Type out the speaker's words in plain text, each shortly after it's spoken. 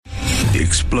The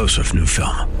explosive new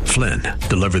film, Flynn,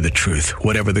 deliver the truth,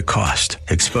 whatever the cost,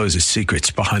 exposes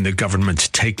secrets behind the government's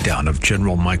takedown of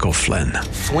General Michael Flynn.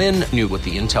 Flynn knew what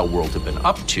the intel world had been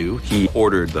up to. He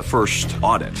ordered the first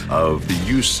audit of the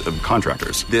use of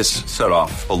contractors. This set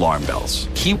off alarm bells.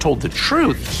 He told the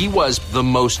truth. He was the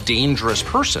most dangerous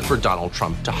person for Donald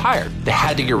Trump to hire. They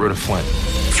had to get rid of Flynn.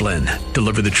 Flynn,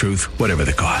 deliver the truth, whatever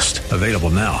the cost. Available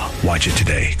now. Watch it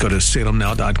today. Go to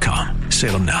salemnow.com.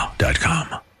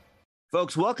 salemnow.com.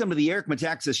 Folks, welcome to the Eric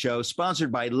Metaxas Show,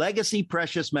 sponsored by Legacy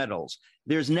Precious Metals.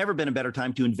 There's never been a better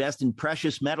time to invest in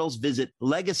precious metals. Visit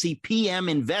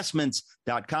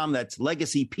LegacyPMInvestments.com. That's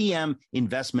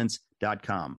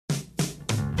LegacyPMInvestments.com.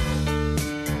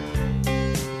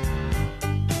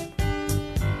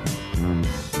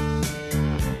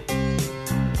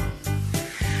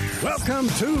 Welcome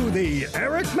to the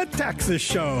Eric Metaxas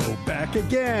Show. Back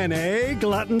again, eh?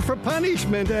 Glutton for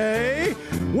punishment, eh?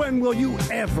 When will you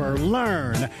ever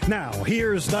learn? Now,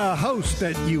 here's the host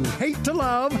that you hate to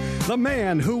love, the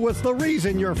man who was the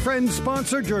reason your friend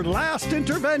sponsored your last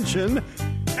intervention,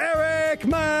 Eric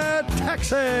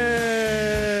Metaxas.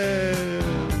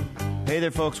 Hey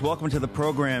there, folks. Welcome to the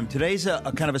program. Today's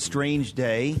a kind of a strange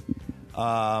day.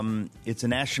 It's a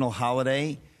national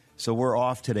holiday. So we're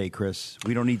off today, Chris.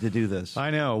 We don't need to do this. I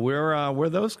know. We're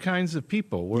those kinds of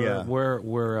people.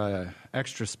 We're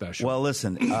extra special. Well,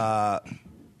 listen.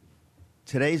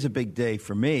 Today's a big day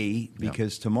for me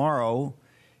because tomorrow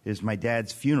is my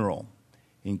dad's funeral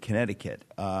in Connecticut.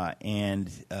 Wow,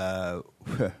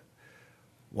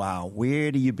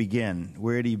 where do you begin?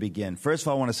 Where do you begin? First of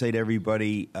all, I want to say to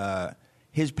everybody,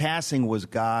 his passing was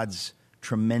God's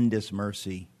tremendous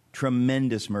mercy.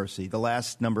 Tremendous mercy. The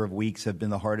last number of weeks have been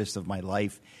the hardest of my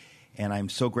life, and I'm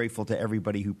so grateful to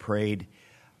everybody who prayed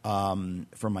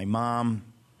for my mom,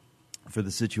 for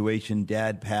the situation.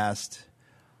 Dad passed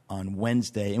on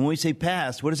Wednesday. And when we say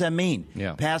passed, what does that mean?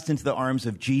 Yeah. Passed into the arms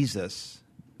of Jesus,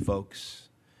 folks.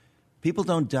 People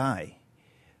don't die.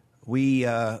 We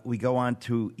go on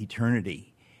to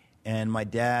eternity. And my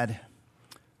dad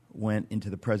went into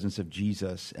the presence of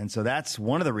Jesus. And so that's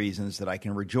one of the reasons that I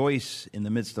can rejoice in the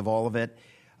midst of all of it.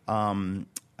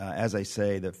 As I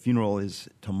say, the funeral is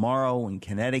tomorrow in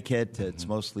Connecticut. It's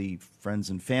mostly friends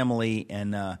and family.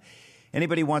 And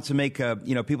anybody wants to make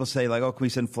people say like, oh, can we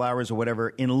send flowers or whatever?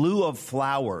 In lieu of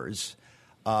flowers,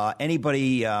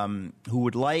 anybody who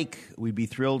would like, we'd be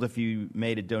thrilled if you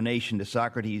made a donation to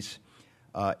Socrates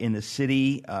in the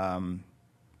City.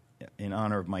 In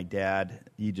honor of my dad,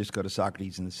 you just go to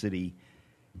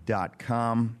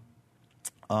SocratesInTheCity.com.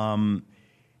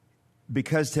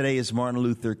 Because today is Martin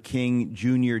Luther King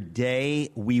Jr. Day,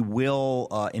 we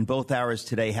will, in both hours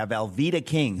today, have Alveda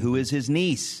King, who is his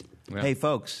niece. Yeah. Hey,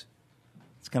 folks,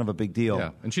 it's kind of a big deal.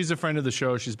 Yeah, and she's a friend of the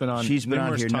show. She's been on here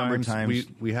a number of times.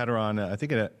 We had her on, I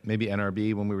think, at maybe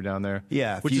NRB when we were down there.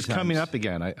 Yeah, which is coming up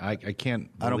again. I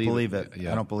can't believe it. I don't believe it.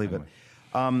 Yeah, I don't believe anyway. it.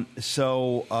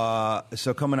 So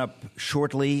coming up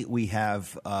shortly, we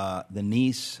have the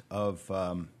niece of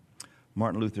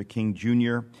Martin Luther King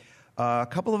Jr. A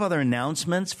couple of other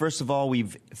announcements. First of all,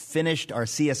 we've finished our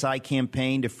CSI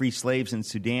campaign to free slaves in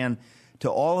Sudan. To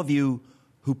all of you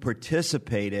who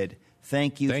participated,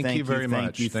 thank you very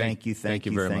much. Thank you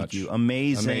very much.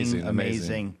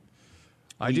 Amazing.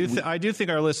 I do think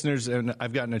our listeners, and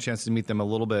I've gotten a chance to meet them a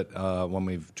little bit when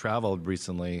we've traveled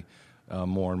recently.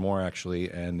 More and more, actually,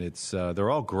 and it's they're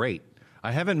all great.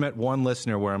 I haven't met one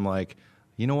listener where I'm like,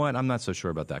 you know what, I'm not so sure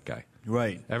about that guy.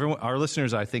 Right. Our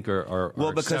listeners, I think, are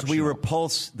well because we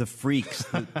repulse the freaks,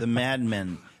 the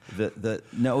madmen. They're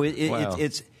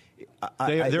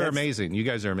amazing. You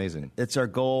guys are amazing. It's our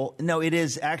goal. No, it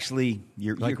is actually.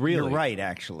 You're right,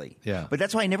 actually. Yeah. But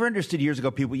that's why I never understood years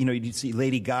ago. People, you'd see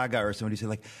Lady Gaga or somebody say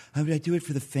like, "I do it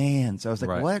for the fans." I was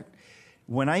like, right. What?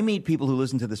 When I meet people who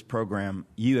listen to this program,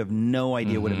 you have no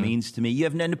idea what it means to me.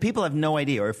 People have no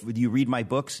idea. Or if you read my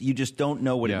books, you just don't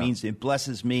know what it means. It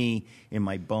blesses me in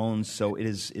my bones. So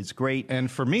it's great. And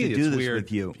for me, to do it's this weird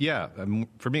with you. Yeah,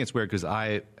 for me, it's weird because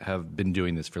I have been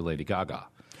doing this for Lady Gaga.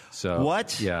 So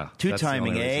what? Yeah,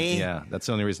 two-timing, eh? Yeah, that's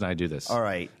the only reason I do this. All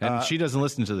right, and she doesn't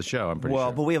listen to the show. I'm pretty sure.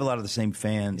 Well, but we have a lot of the same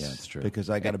fans. Yeah, that's true. Because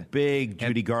I got a big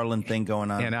Judy Garland thing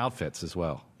going on, and outfits as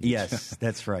well. Yes,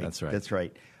 that's right. That's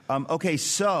right. Okay,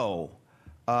 so.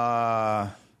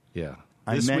 I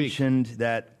mentioned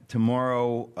that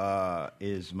tomorrow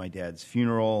is my dad's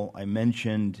funeral. I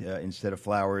mentioned, instead of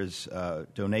flowers,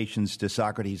 donations to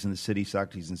Socrates in the City,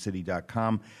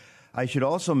 SocratesInTheCity.com. I should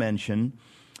also mention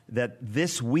that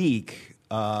this week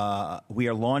we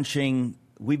are launching,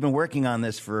 we've been working on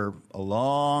this for a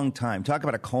long time. Talk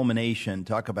about a culmination.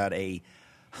 Talk about a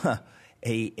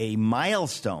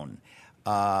milestone.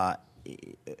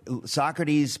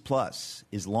 Socrates Plus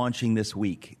is launching this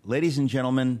week. Ladies and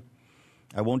gentlemen,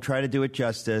 I won't try to do it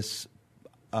justice.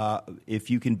 If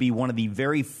you can be one of the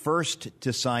very first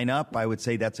to sign up, I would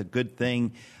say that's a good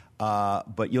thing.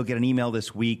 But you'll get an email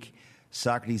this week,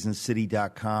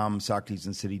 SocratesandCity.com.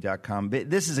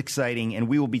 This is exciting, and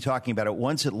we will be talking about it.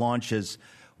 Once it launches,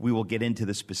 we will get into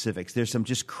the specifics. There's some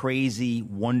just crazy,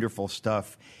 wonderful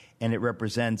stuff, and it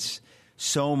represents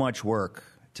so much work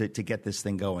to get this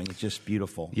thing going. It's just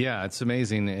beautiful. Yeah, it's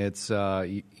amazing. It's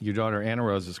your daughter Anna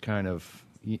Rose is kind of,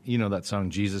 you know that song,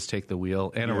 Jesus Take the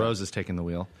Wheel? Anna Rose is taking the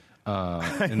wheel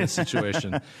in this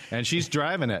situation. And she's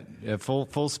driving it at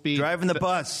full speed. Driving the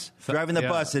bus.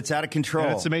 Bus. It's out of control.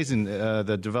 Yeah, it's amazing.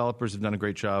 The developers have done a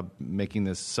great job making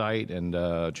this site and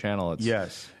channel.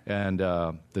 Yes. And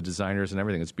the designers and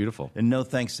everything. It's beautiful. And no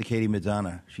thanks to Katie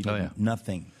Madonna. She did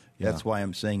nothing. Yeah. That's why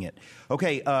I'm saying it.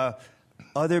 Okay,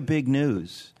 other big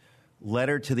news.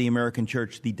 Letter to the American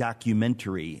Church, the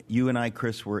documentary. You and I,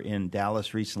 Chris, were in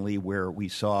Dallas recently where we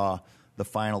saw the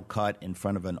final cut in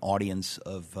front of an audience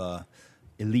of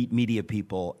elite media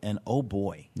people. And oh,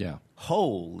 boy. Yeah.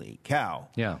 Holy cow.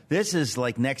 Yeah. This is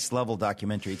like next level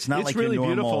documentary. It's not like really your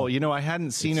normal. Beautiful. You know, I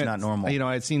hadn't seen it. It's not normal. You know,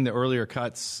 I had seen the earlier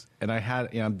cuts, and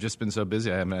I've just been so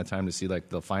busy. I haven't had time to see like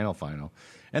the final.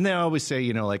 And they always say,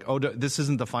 you know, like, oh, this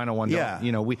isn't the final one. Yeah.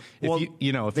 You know, if they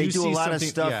you do see a lot of something-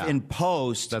 stuff in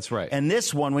post. That's right. And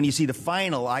this one, when you see the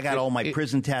final, I got all my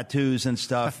prison tattoos and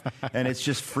stuff, and it's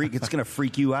just it's going to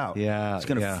freak you out. Yeah. It's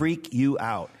going to freak you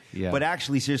out. Yeah. But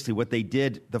actually, seriously, what they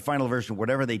did, the final version,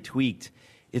 whatever they tweaked,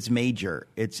 it's major.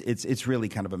 It's really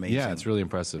kind of amazing. Yeah, it's really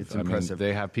impressive. It's impressive. Mean,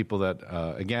 they have people that,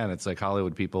 again, it's like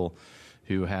Hollywood people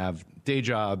who have day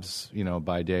jobs, you know,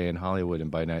 by day in Hollywood,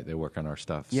 and by night they work on our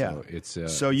stuff. Yeah. So it's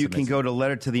so you it's can amazing. go to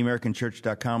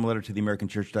lettertotheamericanchurch.com,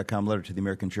 lettertotheamericanchurch.com,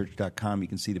 lettertotheamericanchurch.com. You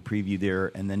can see the preview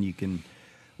there, and then you can,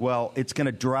 well, it's going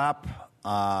to drop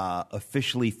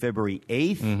officially February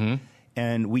 8th,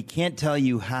 and we can't tell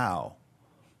you how,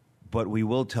 but we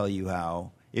will tell you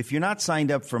how. If you're not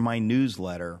signed up for my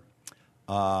newsletter,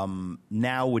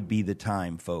 now would be the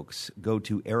time, folks. Go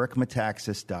to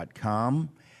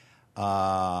ericmetaxas.com.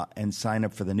 And sign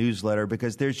up for the newsletter,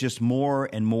 because there's just more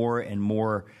and more and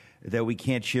more that we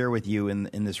can't share with you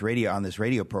in this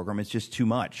radio program. It's just too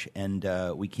much, and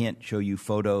we can't show you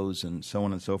photos and so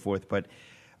on and so forth. But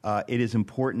it is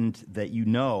important that you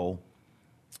know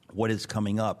what is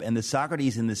coming up. And the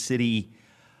Socrates in the City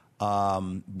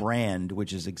brand,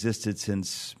 which has existed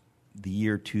since the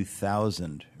year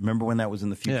 2000. Remember when that was in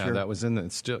the future? Yeah, that was in the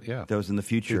That was in the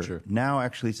future. Now,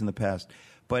 actually, it's in the past.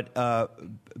 But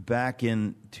back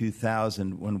in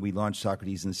 2000, when we launched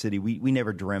Socrates in the City, we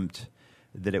never dreamt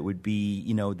that it would be,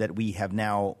 you know, that we have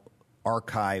now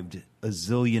archived a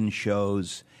zillion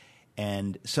shows,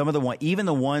 and some of even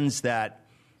the ones that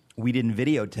we didn't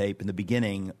videotape in the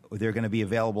beginning, they're going to be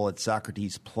available at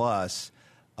Socrates Plus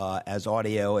as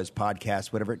audio, as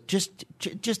podcast, whatever. Just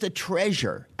a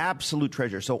treasure, absolute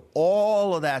treasure. So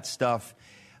all of that stuff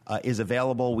is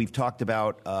available. We've talked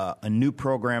about a new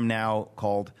program now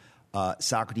called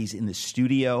Socrates in the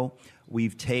Studio.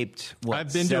 We've taped,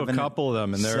 I've been to a couple of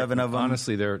them, and they're 7 of them.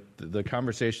 Honestly, they're the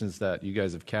conversations that you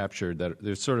guys have captured. That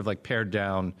they're sort of like pared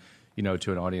down, you know,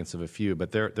 to an audience of a few,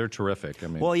 but they're terrific. I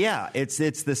mean, well, yeah, it's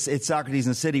Socrates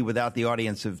in the City without the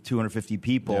audience of 250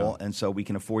 people, and so we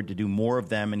can afford to do more of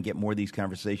them and get more of these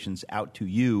conversations out to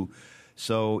you.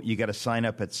 So you got to sign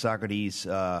up at Socrates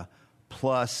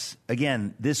Plus.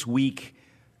 Again, this week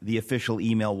the official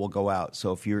email will go out.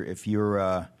 So if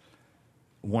you're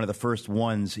one of the first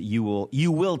ones, you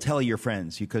will tell your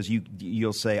friends, because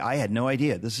you'll say, I had no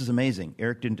idea. This is amazing.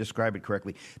 Eric didn't describe it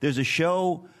correctly. There's a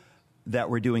show that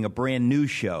we're doing, a brand new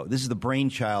show. This is the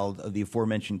brainchild of the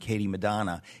aforementioned Katie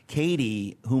Madonna.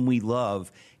 Katie, whom we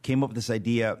love, came up with this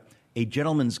idea, a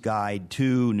gentleman's guide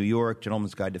to New York,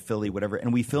 gentleman's guide to Philly, whatever.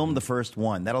 And we filmed the first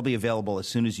one. That'll be available as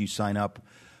soon as you sign up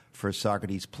for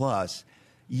Socrates Plus.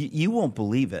 You won't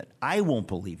believe it. I won't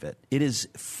believe it. It is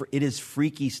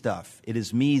freaky stuff. It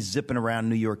is me zipping around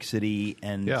New York City,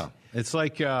 and it's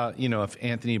like if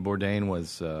Anthony Bourdain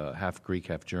was half Greek,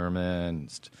 half German,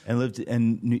 and lived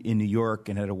in New York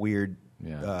and had a weird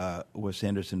Wes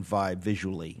Anderson vibe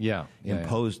visually,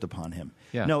 imposed upon him.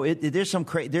 Yeah. No, there's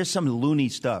some loony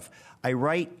stuff. I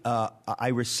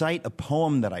recite a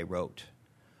poem that I wrote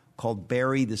called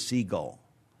 "Bury the Seagull."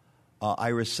 I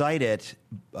recite it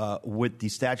with the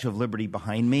Statue of Liberty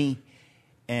behind me,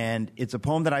 and it's a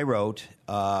poem that I wrote,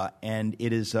 and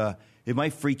it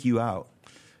might freak you out.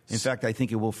 In fact, I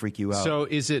think it will freak you out. So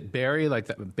is it Barry, like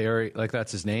that? Barry, like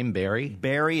that's his name, Barry?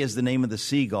 Barry is the name of the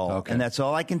seagull, Okay. and that's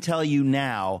all I can tell you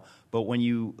now. But when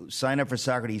you sign up for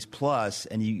Socrates Plus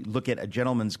and you look at a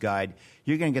gentleman's guide,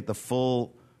 you're going to get the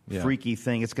full freaky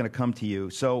thing. It's going to come to you.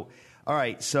 So, all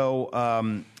right. So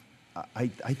I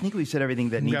think we said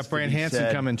everything that We needs got Brant to be Hansen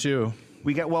said. coming too.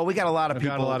 We got a lot of I've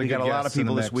people. got a lot of we got good a lot of guests in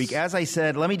people the this mix. week. As I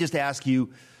said, let me just ask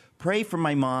you, pray for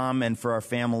my mom and for our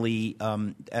family.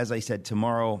 As I said,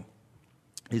 tomorrow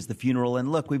is the funeral,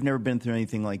 and look, we've never been through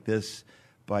anything like this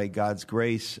by God's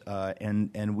grace,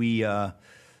 and we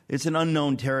it's an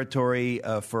unknown territory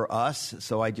for us.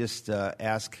 So I just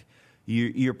ask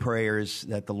your prayers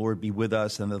that the Lord be with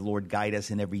us and the Lord guide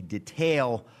us in every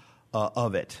detail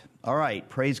of it. All right,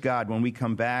 praise God. When we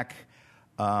come back,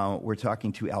 we're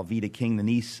talking to Alveda King, the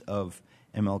niece of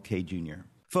MLK Jr.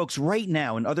 Folks, right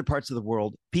now in other parts of the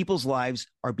world, people's lives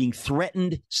are being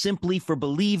threatened simply for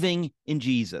believing in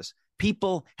Jesus.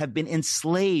 People have been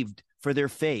enslaved for their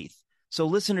faith. So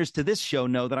listeners to this show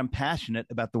know that I'm passionate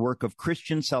about the work of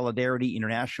Christian Solidarity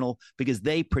International because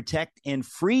they protect and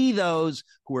free those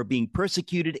who are being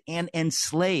persecuted and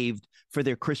enslaved for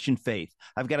their Christian faith.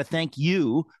 I've got to thank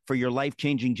you for your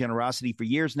life-changing generosity for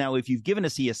years now. If you've given to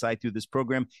CSI through this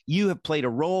program, you have played a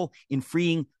role in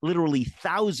freeing literally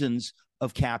thousands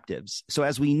of captives. So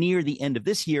as we near the end of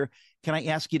this year, can I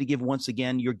ask you to give once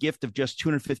again? Your gift of just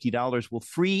 $250 will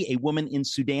free a woman in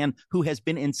Sudan who has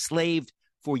been enslaved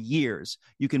for years.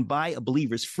 You can buy a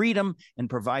believer's freedom and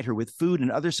provide her with food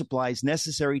and other supplies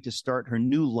necessary to start her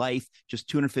new life. Just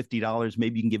 $250.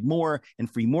 Maybe you can give more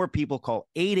and free more people. Call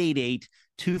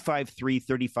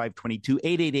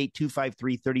 888-253-3522,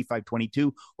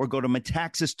 888-253-3522, or go to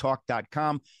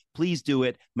metaxastalk.com. Please do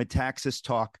it,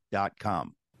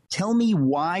 metaxastalk.com. Tell me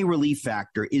why Relief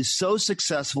Factor is so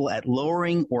successful at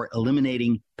lowering or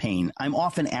eliminating pain. I'm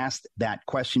often asked that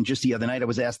question. Just the other night, I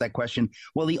was asked that question.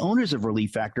 Well, the owners of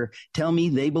Relief Factor tell me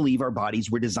they believe our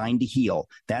bodies were designed to heal.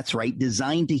 That's right,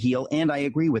 designed to heal, and I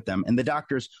agree with them. And the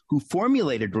doctors who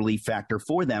formulated Relief Factor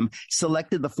for them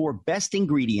selected the 4 best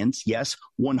ingredients, yes,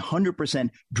 100%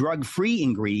 drug-free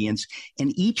ingredients,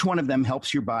 and each one of them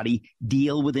helps your body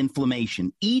deal with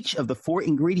inflammation. Each of the 4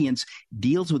 ingredients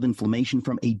deals with inflammation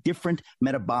from a different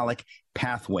metabolic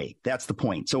pathway. That's the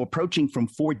point. So approaching from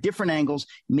 4 different angles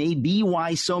may be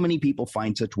why so many people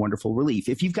find such wonderful relief.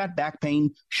 If you've got back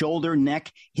pain, shoulder,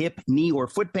 neck, hip, knee, or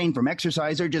foot pain from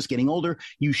exercise or just getting older,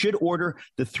 you should order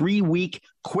the 3-week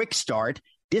quick start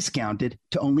discounted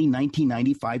to only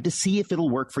 $19.95 to see if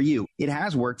it'll work for you. It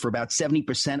has worked for about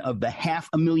 70% of the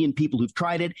 500,000 people who've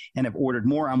tried it and have ordered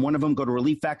more. I'm one of them. Go to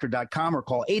relieffactor.com or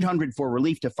call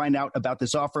 800-4RELIEF to find out about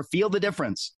this offer. Feel the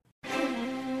difference.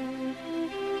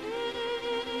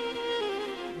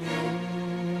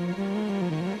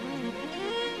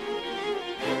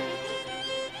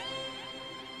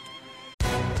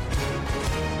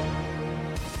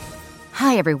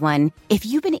 Hi, everyone. If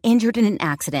you've been injured in an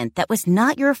accident that was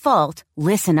not your fault,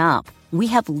 listen up. We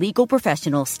have legal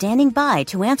professionals standing by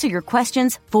to answer your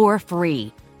questions for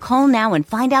free. Call now and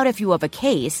find out if you have a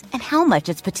case and how much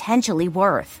it's potentially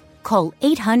worth. Call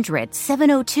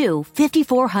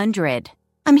 800-702-5400.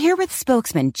 I'm here with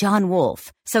spokesman John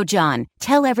Wolf. So, John,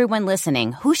 tell everyone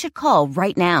listening who should call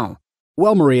right now.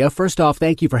 Well, Maria, first off,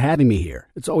 thank you for having me here.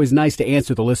 It's always nice to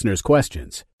answer the listeners'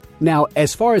 questions. Now,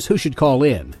 as far as who should call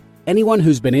in, anyone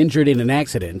who's been injured in an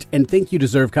accident and think you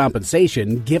deserve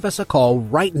compensation, give us a call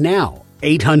right now.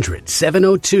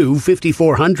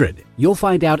 800-702-5400. You'll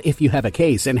find out if you have a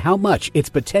case and how much it's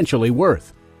potentially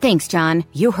worth. Thanks, John.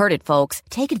 You heard it, folks.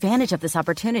 Take advantage of this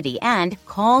opportunity and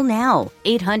call now.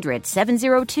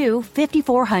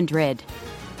 800-702-5400.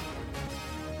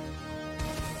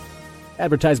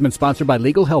 Advertisement sponsored by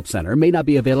Legal Help Center. May not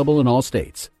be available in all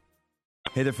states.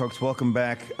 Hey there, folks. Welcome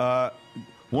back.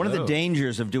 One of the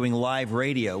dangers of doing live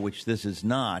radio, which this is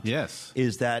not,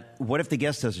 is that what if the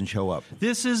guest doesn't show up?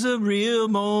 This is a real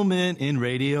moment in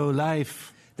radio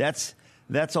life. That's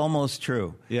almost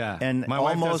true. Yeah. And my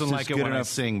wife almost doesn't like it when I enough,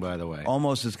 sing, by the way.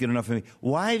 Almost is good enough for me.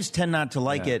 Wives tend not to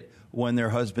like it when their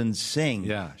husbands sing.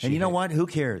 Yeah. And you know what? Who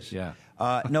cares? Yeah.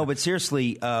 No, but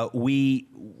seriously,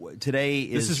 today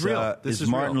is real. This is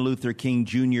Martin real. Luther King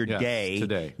Jr. Day,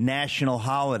 today. national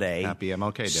holiday. Happy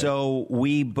MLK Day. So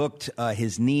we booked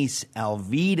his niece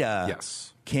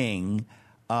Alveda King,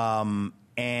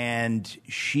 and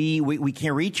we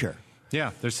can't reach her.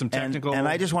 Yeah, there's some technical. And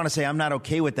I just want to say I'm not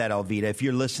okay with that, Alveda. If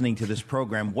you're listening to this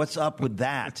program, what's up with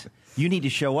that? You need to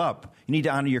show up. You need to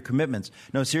honor your commitments.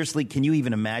 No, seriously, can you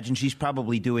even imagine? She's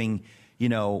probably doing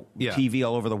TV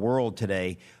all over the world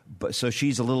today. But so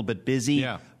she's a little bit busy.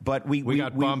 Yeah. But we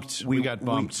got bumped. We got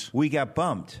bumped. We got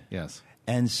bumped. Yes.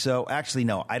 And so, actually,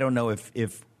 no, I don't know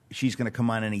if she's going to come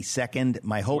on any second.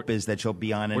 My hope is that she'll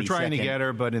be on any second. We're trying to get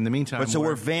her, but in the meantime... But so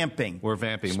we're vamping. We're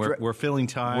vamping. We're filling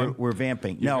time. We're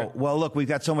vamping. No, well, look, we've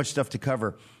got so much stuff to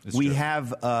cover. We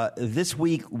have, this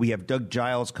week, we have Doug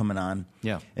Giles coming on.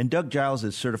 Yeah. And Doug Giles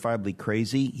is certifiably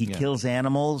crazy. He kills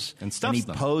animals. And stuffs he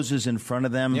them. Poses in front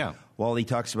of them Yeah. while he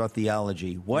talks about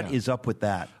theology. What is up with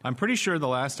that? I'm pretty sure the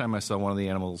last time I saw one of the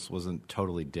animals wasn't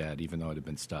totally dead, even though it had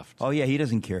been stuffed. Oh, yeah, he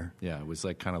doesn't care. Yeah, it was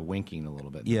like kind of winking a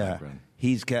little bit in the Yeah. background.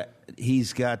 He's got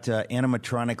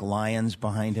animatronic lions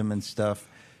behind him and stuff.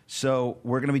 So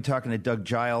we're going to be talking to Doug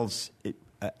Giles.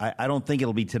 I don't think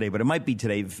it'll be today, but it might be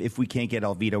today. If we can't get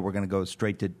Alvita, we're going to go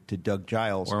straight to Doug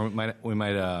Giles. Or we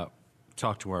might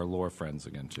talk to our lore friends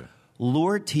again too.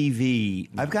 LooTV.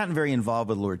 I've gotten very involved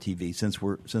with LooTV since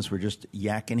we're just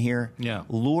yakking here. Yeah.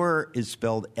 Lure is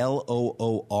spelled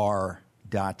LOOR.TV,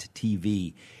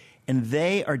 and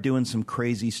they are doing some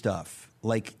crazy stuff,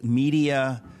 like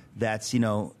media that's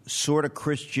sort of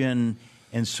Christian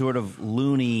and sort of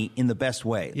loony in the best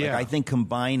way. Yeah. Like, I think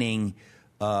combining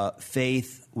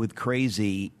faith with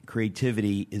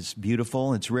creativity is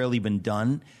beautiful. It's rarely been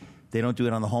done. They don't do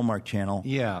it on the Hallmark Channel.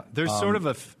 Yeah, there's sort of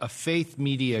a faith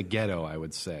media ghetto, I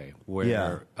would say,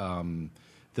 where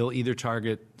they'll either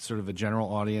target sort of a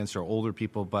general audience or older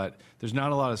people, but there's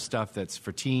not a lot of stuff that's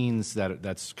for teens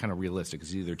that's kind of realistic.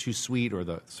 It's either too sweet or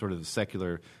the sort of the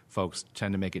secular folks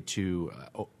tend to make it too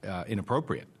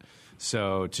inappropriate.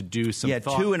 So to do some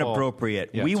thoughtful... too inappropriate.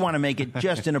 Yeah, we want to make it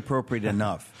just inappropriate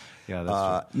enough. Yeah,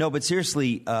 that's true. No, but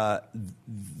seriously,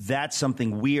 that's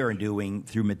something we are doing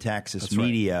through Metaxas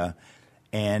Media,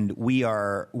 and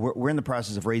we're in the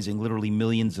process of raising literally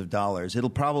millions of dollars. It'll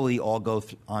probably all go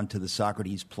onto the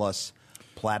Socrates Plus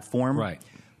platform, right?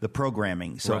 The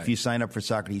programming. So if you sign up for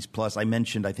Socrates Plus, I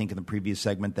mentioned, I think in the previous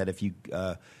segment, that if you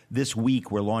this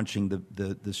week we're launching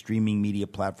the streaming media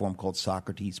platform called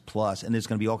Socrates Plus, and there's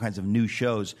going to be all kinds of new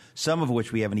shows, some of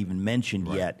which we haven't even mentioned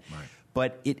yet. Right.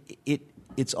 But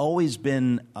it's always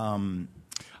been. I'm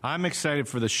excited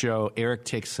for the show. Eric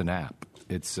Takes a Nap.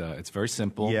 It's very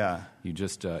simple. Yeah, you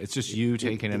just it's just you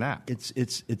taking a nap.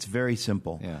 It's very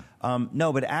simple. Yeah.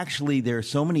 No, but actually, there are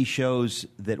so many shows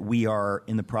that we are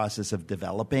in the process of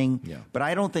developing. Yeah. But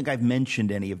I don't think I've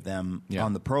mentioned any of them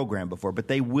on the program before. But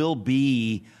they will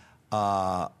be.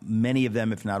 Many of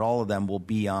them, if not all of them, will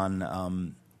be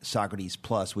on Socrates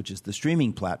Plus, which is the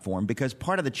streaming platform. Because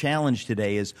part of the challenge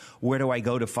today is, where do I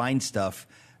go to find stuff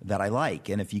that I like?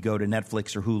 And if you go to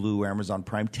Netflix or Hulu or Amazon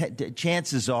Prime,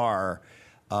 chances are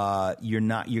you're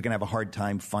going to have a hard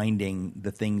time finding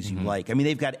the things you like. I mean,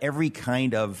 they've got every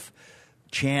kind of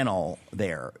channel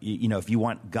there. If you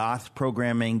want goth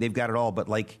programming, they've got it all. But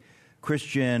like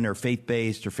Christian or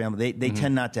faith-based or family, they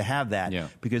tend not to have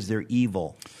that because they're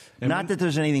evil. And not that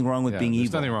there's anything wrong with being evil.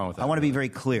 There's nothing wrong with that. I want to be very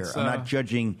clear. I'm not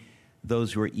judging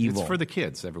those who are evil. It's for the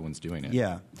kids. Everyone's doing it.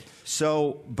 Yeah.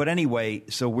 So, but anyway,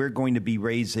 we're going to be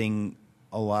raising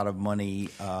a lot of money.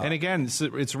 And again,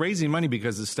 it's raising money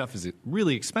because this stuff is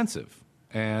really expensive.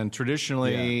 And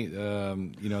traditionally,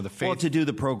 the faith... Well, to do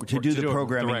the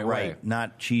programming the right,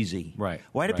 not cheesy. Right.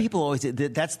 Why do people always...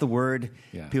 That's the word.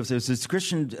 Yeah. People say, it's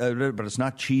Christian, but it's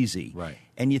not cheesy. Right.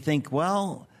 And you think,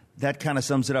 well, that kind of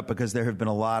sums it up, because there have been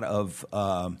a lot of...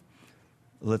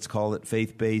 let's call it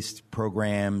faith-based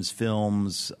programs,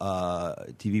 films,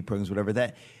 TV programs, whatever,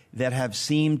 that have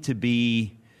seemed to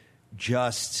be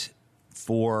just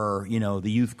for,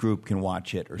 the youth group can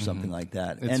watch it or something like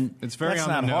that. It's very that's on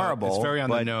not the horrible. It's very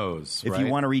on the nose. If you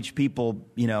want to reach people,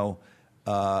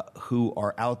 who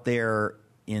are out there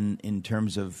in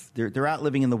terms of they're out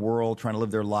living in the world, trying to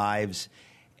live their lives,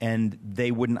 and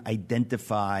they wouldn't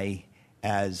identify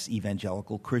as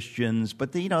evangelical Christians,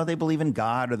 but they believe in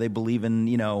God, or they believe in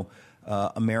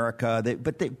America.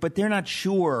 But they're not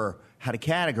sure how to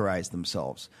categorize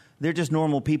themselves. They're just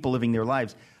normal people living their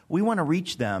lives. We want to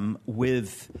reach them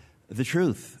with the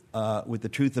truth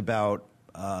about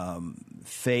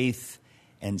faith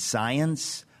and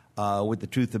science, with the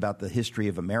truth about the history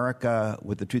of America,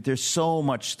 with the truth. There's so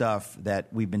much stuff that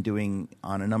we've been doing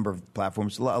on a number of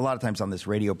platforms, a lot of times on this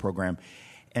radio program,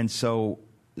 and so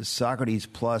Socrates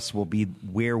Plus will be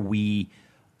where we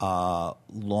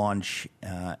launch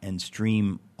and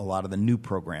stream a lot of the new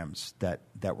programs that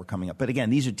were coming up. But again,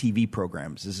 these are TV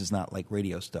programs. This is not like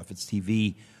radio stuff. It's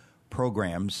TV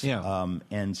programs. Yeah.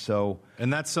 And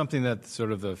that's something that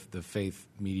sort of the faith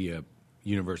media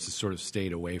universe has sort of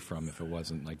stayed away from. If it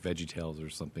wasn't like VeggieTales or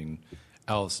something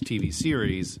else, TV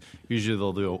series, usually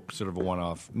they'll do sort of a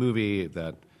one-off movie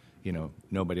that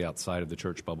nobody outside of the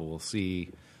church bubble will see.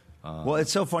 Well,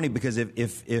 it's so funny because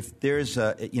if there's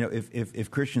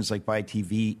if Christians like buy a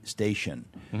TV station,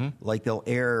 like they'll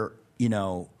air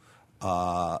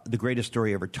the greatest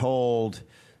story ever told,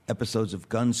 episodes of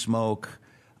Gunsmoke.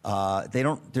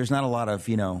 There's not a lot of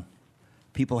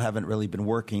people haven't really been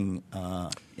working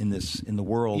in the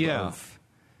world. Yeah.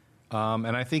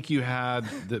 And I think you had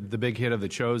the big hit of The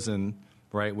Chosen,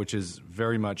 right, which is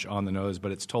very much on the nose,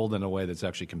 but it's told in a way that's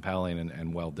actually compelling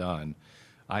and well done,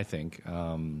 I think.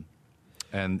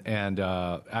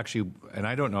 Actually, and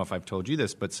I don't know if I've told you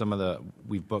this, but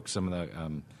we've booked some of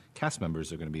the cast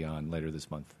members are going to be on later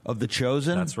this month. Of The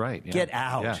Chosen? That's right. Yeah. Get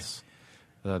out. Yes.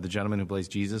 The gentleman who plays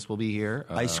Jesus will be here.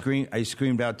 I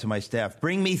screamed out to my staff,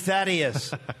 "Bring me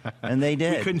Thaddeus," and they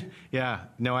did.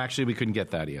 No, actually, we couldn't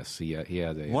get Thaddeus. He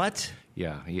had a what?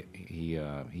 Yeah,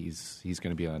 he's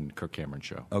going to be on Kirk Cameron's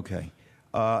show. Okay,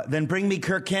 then bring me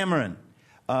Kirk Cameron.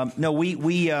 No,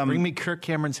 we bring me Kirk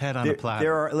Cameron's head on a platter.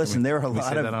 There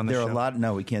are a lot.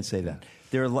 No, we can't say that.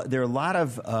 There are a lot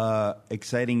of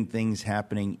exciting things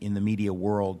happening in the media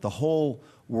world. The whole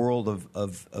world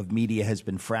of media has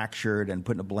been fractured and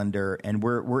put in a blender, and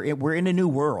we're in a new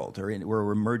world,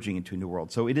 we're emerging into a new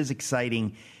world. So it is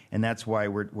exciting, and that's why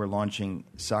we're launching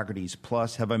Socrates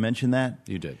Plus. Have I mentioned that?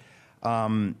 You did.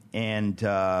 I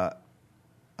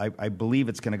believe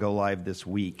it's going to go live this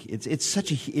week. It's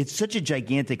such a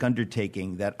gigantic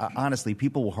undertaking that honestly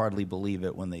people will hardly believe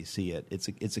it when they see it.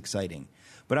 It's exciting,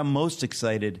 but I'm most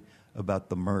excited about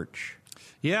the merch.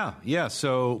 Yeah.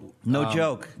 So no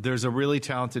joke. There's a really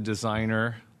talented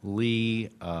designer, Lee.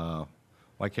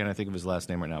 Why can't I think of his last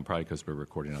name right now? Probably because we're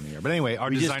recording on the air. But anyway, our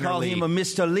designer just call Lee. him a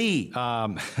Mr. Lee.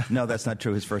 No, that's not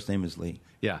true. His first name is Lee.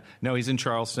 Yeah. No, he's in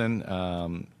Charleston,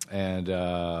 and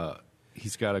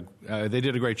he's got they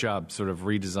did a great job sort of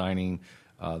redesigning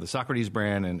the Socrates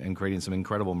brand and creating some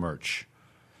incredible merch.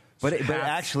 But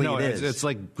actually, it is. It's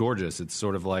like gorgeous. It's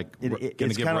sort of like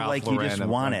it's kind of like you just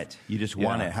want it. You just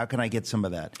want it. How can I get some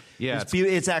of that? Yeah,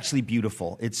 it's actually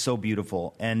beautiful. It's so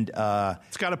beautiful, and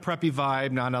it's got a preppy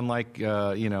vibe, not unlike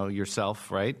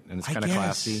yourself, right? And it's kind of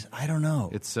classy. I don't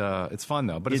know. It's fun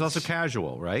though, but it's also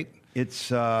casual, right? It's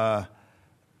you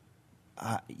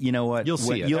know what? You'll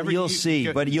see it. You'll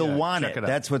see, but you'll want it.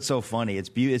 That's what's so funny.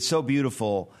 It's so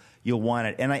beautiful. You'll want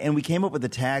it. And we came up with the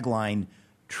tagline: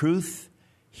 truth,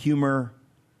 humor,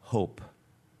 hope.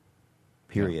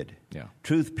 Period. Yeah.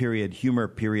 Truth. Period. Humor.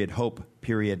 Period. Hope.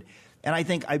 Period. And I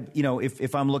think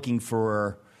if I'm looking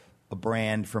for a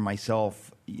brand for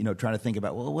myself, trying to think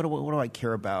about what do I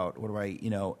care about? What do I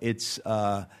it's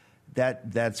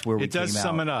that's where we it does came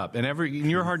sum out. it up, and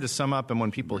you're hard to sum up, and when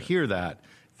people hear that,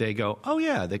 they go, oh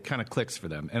yeah, that kind of clicks for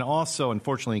them. And also,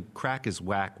 unfortunately, Crack is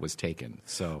Whack was taken.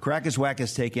 So Crack is Whack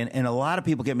is taken, and a lot of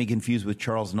people get me confused with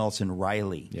Charles Nelson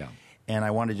Riley. Yeah. And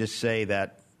I want to just say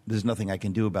that there's nothing I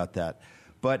can do about that.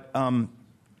 But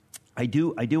I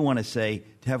do want to say,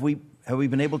 have we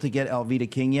been able to get Alveda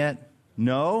King yet?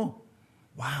 No?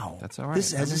 Wow. That's all right.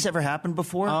 Has this ever happened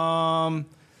before?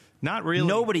 Not really.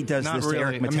 Nobody does Not this really. to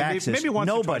Eric Metaxas. Maybe once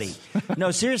Nobody. or twice.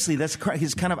 No, seriously, that's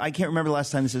kind of. I can't remember the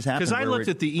last time this has happened. Because I looked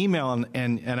at the email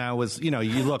and I was, you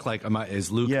look like,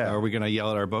 is Luke? Yeah. Are we going to yell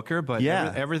at our booker? But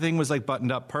everything was like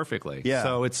buttoned up perfectly. Yeah.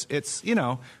 So it's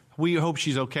we hope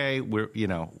she's okay.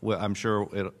 I'm sure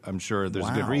there's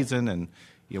a good reason, and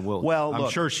I'm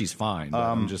sure she's fine. But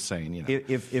I'm just saying,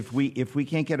 if we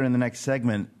can't get her in the next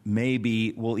segment,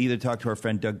 maybe we'll either talk to our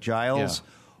friend Doug Giles. Yeah.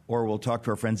 Or we'll talk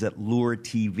to our friends at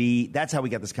LooTV. That's how we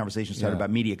got this conversation started about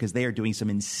media, because they are doing some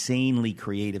insanely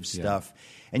creative stuff.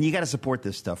 And you got to support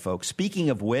this stuff, folks.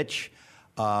 Speaking of which,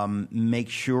 make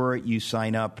sure you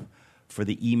sign up for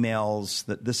the emails.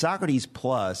 The Socrates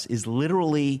Plus is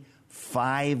literally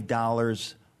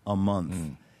 $5 a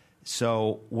month.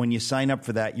 So when you sign up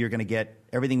for that, you're going to get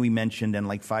everything we mentioned and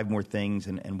like 5 more things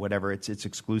and whatever. It's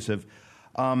exclusive.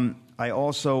 I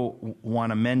also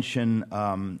want to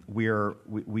mention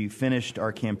we finished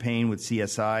our campaign with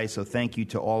CSI, so thank you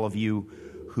to all of you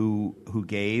who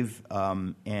gave.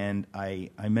 And I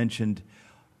mentioned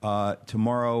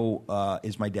tomorrow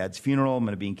is my dad's funeral. I'm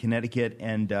going to be in Connecticut,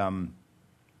 and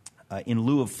in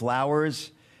lieu of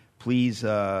flowers, please,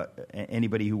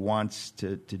 anybody who wants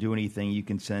to do anything, you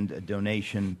can send a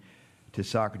donation to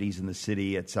Socrates in the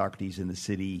City at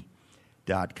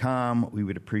SocratesInTheCity.com. We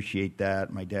would appreciate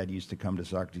that. My dad used to come to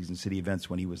Socrates in City events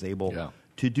when he was able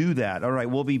to do that. All right,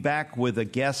 we'll be back with a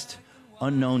guest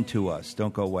unknown to us.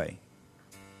 Don't go away.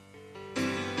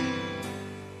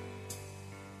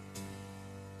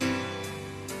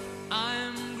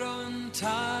 I'm growing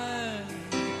tired,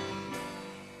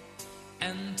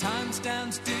 and time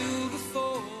stands still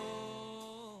before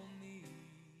me.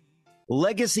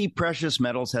 Legacy Precious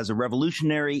Metals has a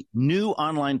revolutionary new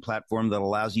online platform that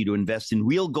allows you to invest in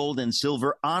real gold and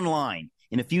silver online.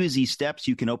 In a few easy steps,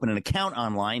 you can open an account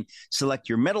online, select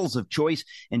your metals of choice,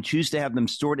 and choose to have them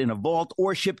stored in a vault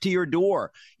or shipped to your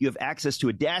door. You have access to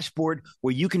a dashboard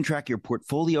where you can track your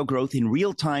portfolio growth in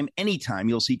real time, anytime.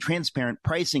 You'll see transparent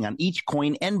pricing on each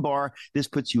coin and bar. This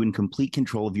puts you in complete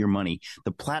control of your money.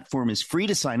 The platform is free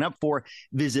to sign up for.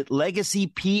 Visit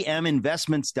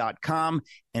LegacyPMInvestments.com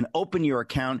and open your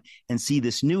account and see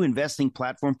this new investing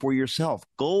platform for yourself.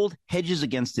 Gold hedges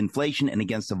against inflation and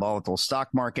against a volatile stock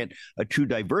market. A true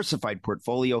diversified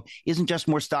portfolio isn't just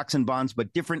more stocks and bonds,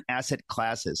 but different asset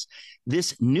classes.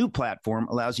 This new platform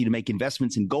allows you to make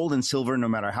investments in gold and silver, no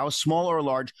matter how small or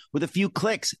large, with a few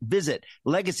clicks. Visit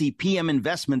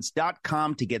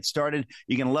LegacyPMInvestments.com to get started.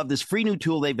 You're going to love this free new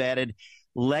tool they've added,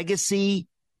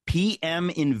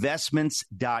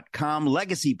 LegacyPMInvestments.com,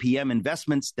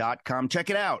 LegacyPMInvestments.com. Check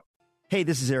it out. Hey,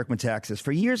 this is Eric Metaxas.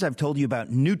 For years, I've told you about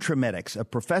Nutramedix, a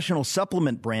professional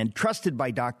supplement brand trusted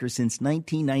by doctors since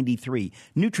 1993.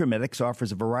 Nutramedix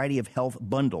offers a variety of health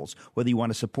bundles. Whether you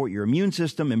want to support your immune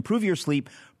system, improve your sleep,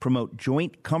 promote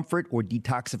joint comfort, or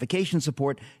detoxification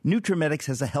support, Nutramedix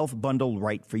has a health bundle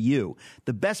right for you.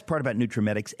 The best part about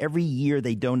Nutramedix, every year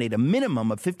they donate a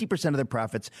minimum of 50% of their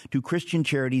profits to Christian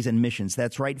charities and missions.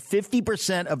 That's right,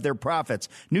 50% of their profits.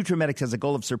 Nutramedix has a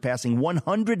goal of surpassing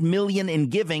 $100 million in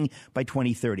giving by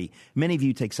 2030. Many of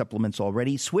you take supplements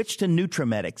already. Switch to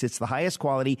Nutramedix. It's the highest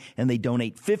quality, and they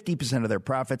donate 50% of their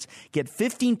profits. Get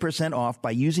 15% off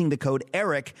by using the code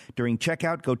ERIC during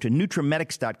checkout. Go to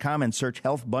Nutramedix.com and search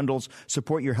health bundles.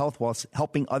 Support your health while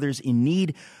helping others in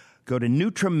need. Go to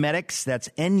Nutramedix, that's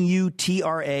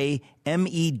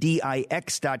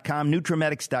Nutramedix.com,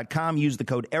 Nutramedix.com. Use the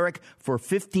code ERIC for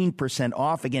 15%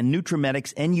 off. Again,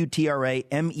 Nutramedix,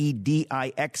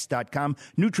 Nutramedix.com,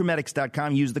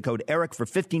 Nutramedix.com. Use the code ERIC for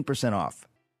 15% off.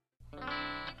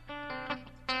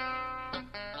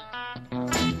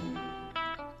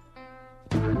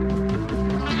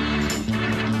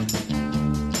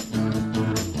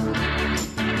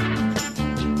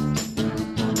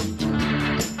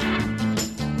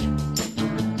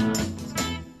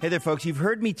 Hey there, folks. You've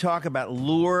heard me talk about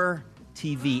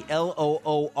LooTV,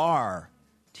 Loor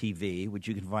TV, which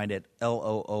you can find at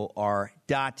LOOR.TV,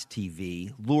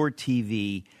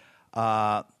 LooTV.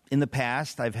 In the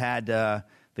past, I've had the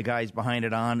guys behind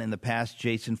it on in the past,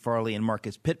 Jason Farley and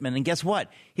Marcus Pittman. And guess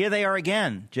what? Here they are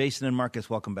again. Jason and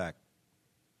Marcus, welcome back.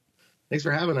 Thanks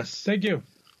for having us. Thank you.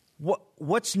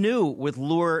 What's new with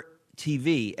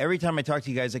LooTV? Every time I talk to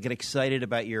you guys, I get excited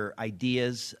about your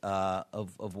ideas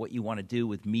of what you want to do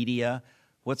with media.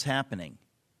 What's happening?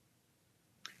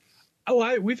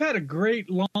 We've had a great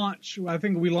launch. I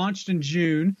think we launched in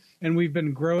June, and we've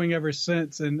been growing ever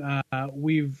since. And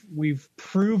we've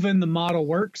proven the model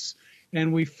works,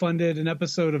 and we funded an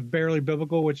episode of Barely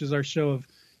Biblical, which is our show of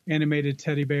animated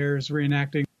teddy bears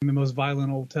reenacting the most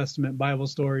violent Old Testament Bible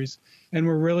stories. And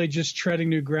we're really just treading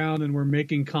new ground, and we're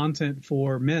making content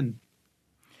for men.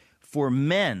 For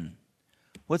men?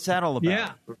 What's that all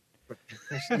about?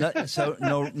 Yeah. So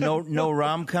no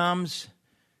rom-coms?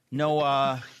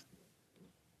 No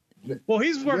Well,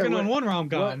 he's working on one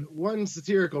rom-com. One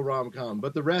satirical rom-com,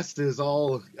 but the rest is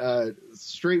all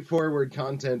straightforward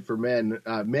content for men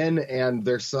and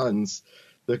their sons.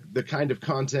 The kind of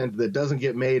content that doesn't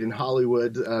get made in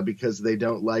Hollywood because they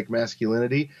don't like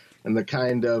masculinity, and the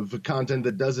kind of content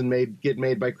that doesn't get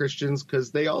made by Christians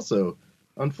because they also,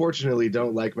 unfortunately,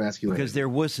 don't like masculinity. Because they're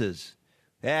wusses.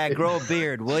 Yeah, grow a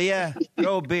beard, will ya?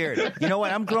 Grow a beard. You know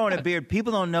what? I'm growing a beard.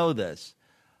 People don't know this.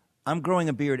 I'm growing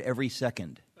a beard every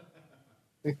second.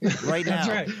 Right now. That's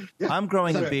right. I'm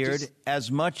growing a beard as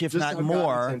much, if not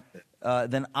more,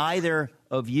 than either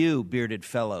of you bearded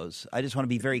fellows. I just want to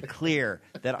be very clear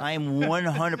that I am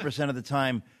 100% of the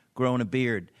time growing a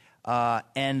beard.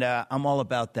 And I'm all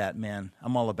about that, man.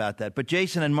 I'm all about that. But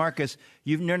Jason and Marcus,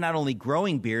 you're not only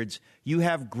growing beards, you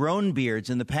have grown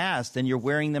beards in the past, and you're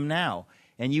wearing them now.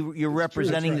 And you're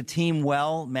representing the team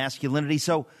well, masculinity.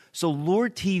 So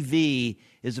LooTV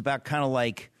is about kind of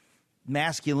like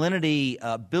masculinity,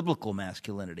 biblical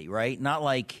masculinity, right? Not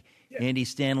like Andy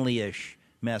Stanley-ish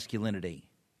masculinity.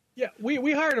 Yeah,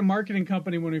 we hired a marketing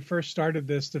company when we first started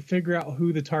this to figure out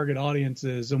who the target audience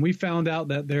is. And we found out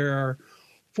that there are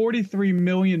 43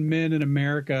 million men in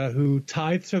America who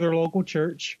tithe to their local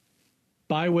church,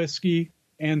 buy whiskey,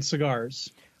 and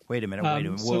cigars. Wait a minute.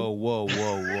 Whoa.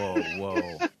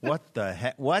 What the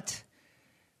heck? What?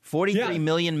 43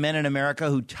 million men in America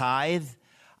who tithe?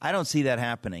 I don't see that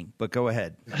happening, but go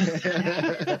ahead.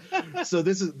 So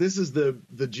this is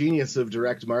the genius of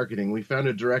direct marketing. We found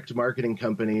a direct marketing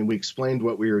company and we explained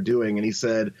what we were doing. And he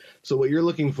said, so what you're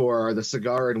looking for are the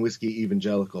cigar and whiskey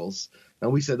evangelicals.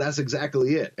 And we said, that's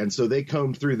exactly it. And so they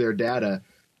combed through their data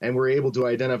and were able to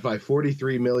identify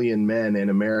 43 million men in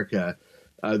America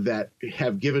that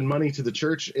have given money to the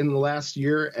church in the last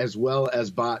year, as well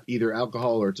as bought either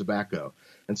alcohol or tobacco.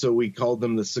 And so we called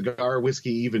them the cigar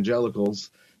whiskey evangelicals.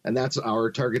 And that's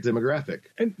our target demographic.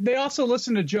 And they also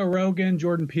listen to Joe Rogan,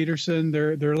 Jordan Peterson.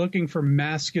 They're looking for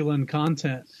masculine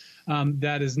content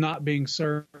that is not being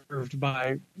served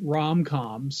by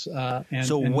rom-coms. So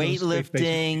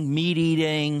weightlifting, meat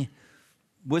eating,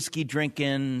 whiskey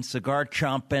drinking, cigar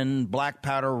chomping, black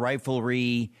powder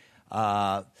riflery.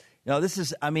 This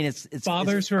is. I mean, it's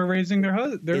fathers who are raising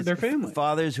their family.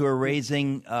 Fathers who are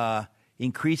raising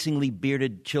increasingly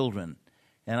bearded children.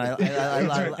 And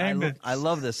I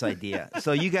love this idea.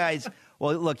 So you guys,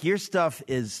 well, look, your stuff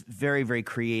is very, very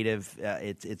creative.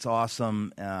 It's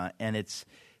awesome, and it's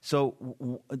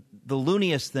so the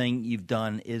looniest thing you've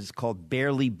done is called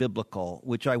Barely Biblical,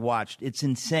 which I watched. It's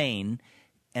insane,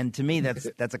 and to me,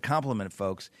 that's a compliment,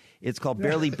 folks. It's called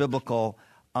Barely Biblical.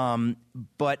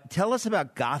 But tell us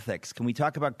about Gothics. Can we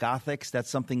talk about Gothics? That's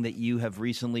something that you have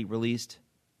recently released.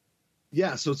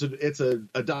 Yeah, so it's a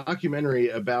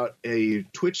documentary about a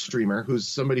Twitch streamer who's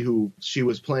somebody who she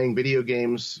was playing video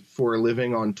games for a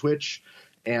living on Twitch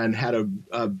and had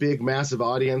a big, massive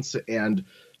audience. And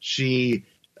she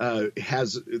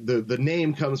has the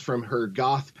name comes from her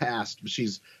goth past.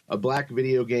 She's a black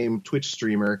video game Twitch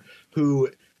streamer who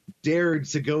dared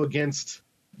to go against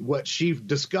what she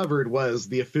discovered was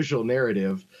the official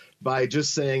narrative by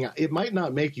just saying it might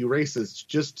not make you racist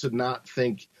just to not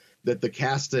think that the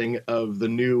casting of the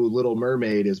new Little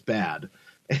Mermaid is bad.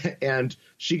 And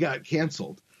she got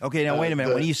canceled. Okay, now wait a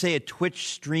minute. When you say a Twitch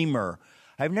streamer,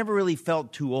 I've never really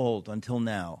felt too old until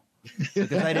now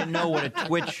because I didn't know what a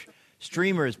Twitch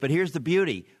streamer is. But here's the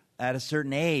beauty. At a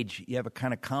certain age, you have a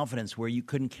kind of confidence where you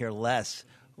couldn't care less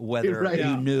whether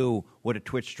you knew what a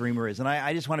Twitch streamer is. And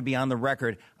I just want to be on the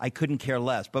record. I couldn't care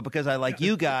less. But because I like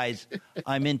you guys,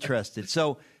 I'm interested.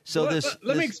 Let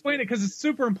me explain it because it's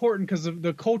super important because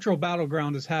the cultural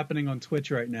battleground is happening on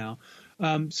Twitch right now.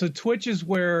 So Twitch is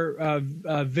where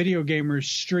video gamers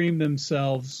stream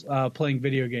themselves playing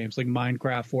video games like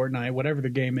Minecraft, Fortnite, whatever the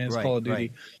game is, Call of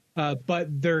Duty.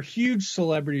 But they're huge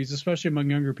celebrities, especially among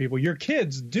younger people. Your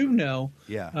kids do know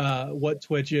what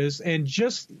Twitch is. And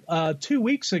just 2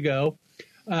 weeks ago,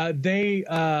 they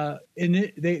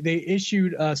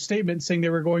issued a statement saying they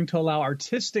were going to allow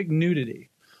artistic nudity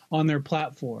on their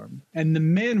platform. And the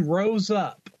men rose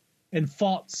up and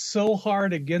fought so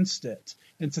hard against it.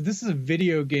 And so this is a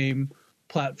video game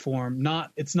platform,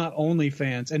 it's not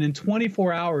OnlyFans. And in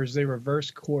 24 hours, they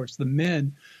reversed course. The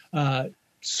men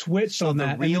switched on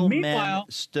that. The real men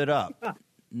stood up,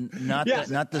 not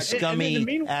the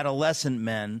scummy adolescent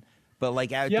men, but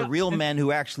like the real men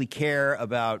who actually care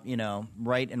about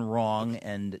right and wrong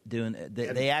and doing.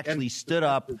 They actually stood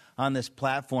up on this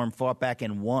platform, fought back,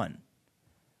 and won.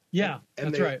 Yeah,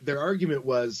 and that's right. Their argument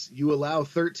was you allow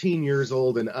 13 years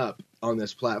old and up on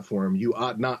this platform. You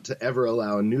ought not to ever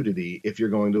allow nudity if you're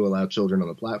going to allow children on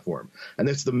the platform. And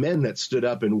it's the men that stood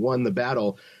up and won the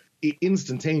battle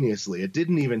instantaneously. It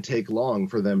didn't even take long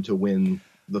for them to win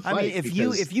the fight. I mean,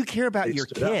 if you care about your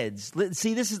kids,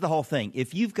 see, this is the whole thing.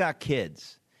 If you've got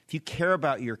kids, if you care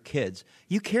about your kids,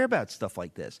 you care about stuff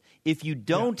like this. If you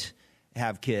don't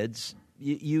have kids,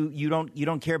 you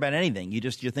don't care about anything.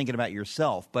 You're thinking about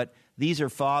yourself. But these are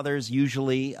fathers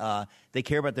usually. They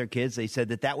care about their kids. They said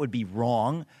that would be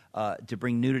wrong to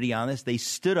bring nudity on this. They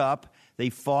stood up,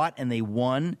 they fought, and they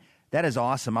won. That is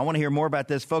awesome. I want to hear more about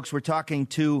this, folks. We're talking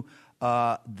to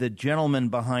the gentleman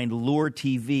behind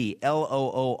LooTV,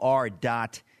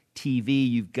 LOOR.TV.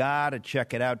 You've got to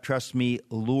check it out. Trust me,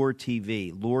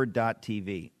 LooTV,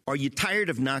 Lure.tv. Are you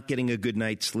tired of not getting a good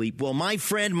night's sleep? Well, my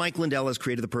friend Mike Lindell has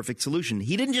created the perfect solution.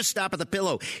 He didn't just stop at the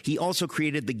pillow. He also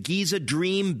created the Giza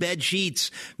Dream Bed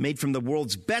Sheets. Made from the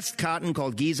world's best cotton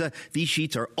called Giza, these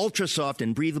sheets are ultra soft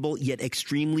and breathable, yet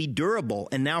extremely durable.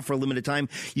 And now, for a limited time,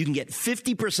 you can get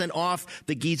 50% off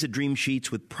the Giza Dream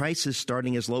Sheets with prices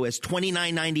starting as low as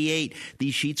 $29.98.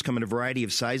 These sheets come in a variety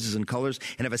of sizes and colors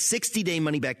and have a 60-day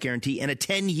money-back guarantee and a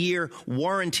 10-year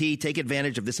warranty. Take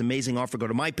advantage of this amazing offer. Go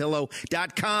to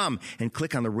mypillow.com. mypillow.com and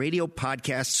click on the radio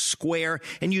podcast square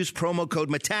and use promo code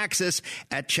Metaxas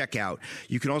at checkout.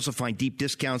 You can also find deep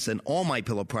discounts on all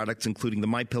MyPillow products, including the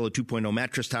MyPillow 2.0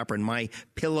 mattress topper and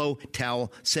MyPillow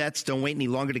towel sets. Don't wait any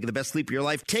longer to get the best sleep of your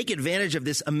life. Take advantage of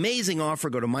this amazing offer.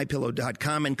 Go to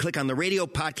mypillow.com and click on the radio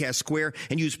podcast square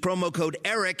and use promo code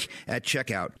ERIC at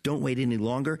checkout. Don't wait any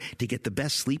longer to get the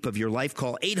best sleep of your life.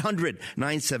 Call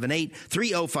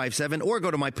 800-978-3057 or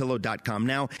go to mypillow.com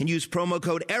now and use promo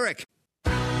code ERIC.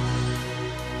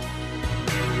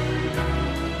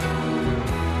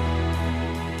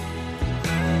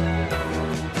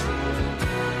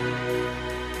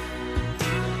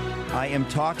 I am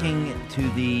talking to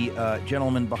the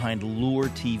gentleman behind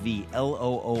LooTV,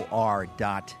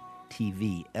 LOOR.TV,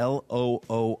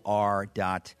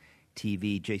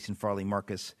 LOOR.TV, Jason Farley,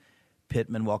 Marcus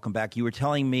Pittman. Welcome back. You were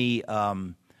telling me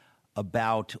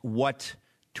about what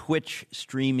Twitch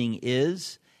streaming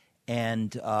is,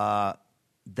 and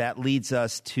that leads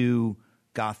us to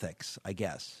Gothix, I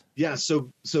guess. Yeah,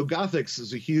 so Gothix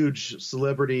is a huge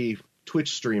celebrity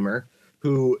Twitch streamer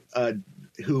who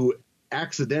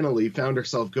accidentally found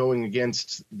herself going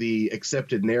against the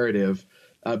accepted narrative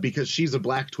because she's a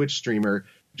black Twitch streamer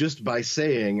just by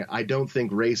saying, I don't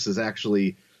think race is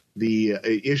actually the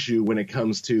issue when it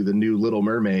comes to the new Little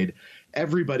Mermaid.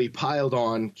 Everybody piled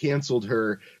on, canceled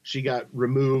her. She got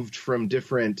removed from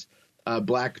different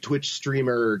black Twitch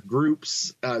streamer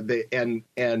groups and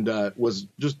was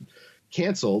just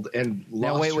canceled and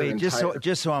lost. Now, wait,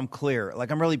 just so I'm clear,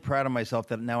 like, I'm really proud of myself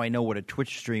that now I know what a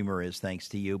Twitch streamer is, thanks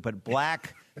to you. But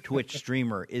black Twitch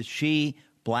streamer, is she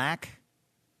black?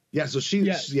 Yeah, so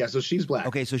she's black.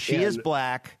 Okay, so she is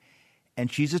black, and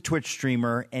she's a Twitch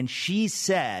streamer, and she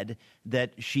said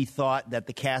that she thought that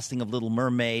the casting of Little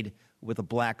Mermaid with a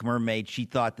black mermaid, she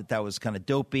thought that was kind of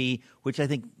dopey, which I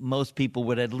think most people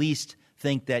would at least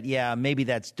think that, yeah, maybe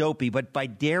that's dopey. But by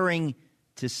daring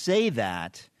to say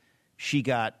that, she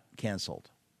got canceled.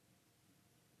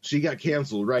 She got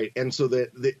canceled, right? And so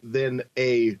then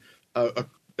a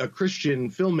Christian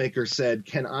filmmaker said,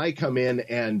 "Can I come in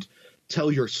and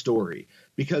tell your story?"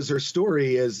 Because her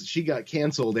story is she got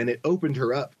canceled, and it opened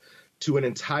her up to an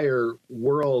entire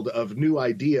world of new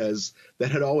ideas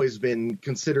that had always been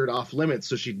considered off limits,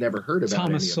 so she'd never heard about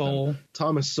Thomas Sowell.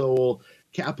 Thomas Sowell,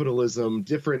 capitalism,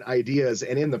 different ideas,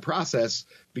 and in the process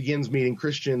begins meeting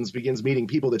Christians, begins meeting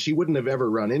people that she wouldn't have ever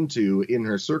run into in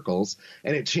her circles,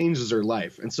 and it changes her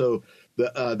life. And so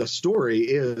the story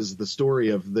is the story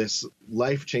of this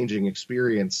life-changing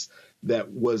experience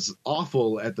that was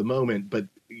awful at the moment, but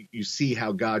you see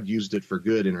how God used it for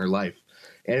good in her life.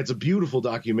 And it's a beautiful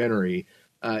documentary.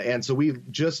 And so we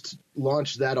just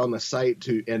launched that on the site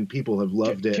and people have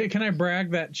loved it. Can I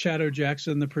brag that Shadow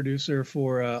Jackson, the producer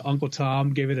for Uncle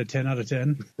Tom, gave it a 10 out of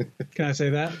 10? Can I say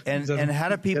that? And how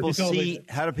do people see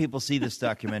this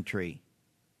documentary?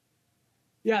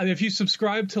 Yeah, if you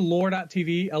subscribe to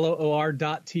LOOR.TV,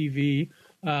 LOOR.TV,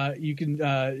 you can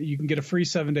get a free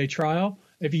 7-day trial.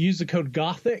 If you use the code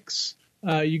Gothix,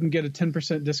 you can get a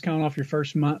 10% discount off your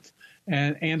first month.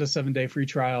 And a 7-day free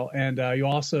trial, and you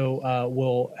also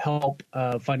will help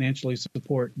financially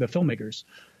support the filmmakers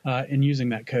in using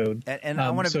that code. And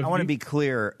I want to be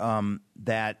clear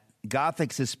that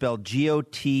Gothix is spelled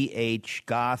Goth,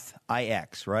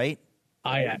 Goth-I-X, right?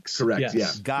 I-X, correct. Yes. Yeah,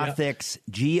 Gothix,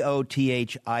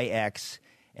 Gothix,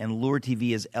 and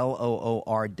LooTV is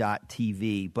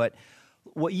LOOR.TV. But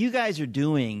what you guys are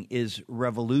doing is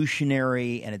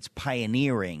revolutionary and it's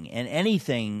pioneering, and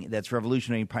anything that's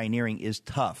revolutionary and pioneering is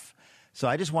tough. So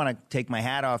I just want to take my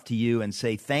hat off to you and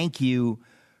say thank you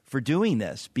for doing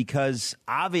this, because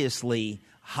obviously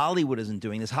Hollywood isn't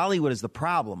doing this. Hollywood is the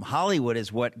problem. Hollywood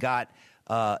is what got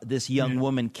this young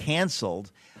woman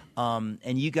canceled, and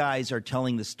you guys are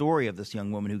telling the story of this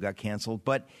young woman who got canceled.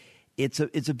 But it's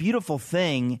a beautiful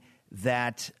thing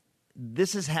that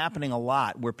this is happening a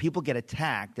lot, where people get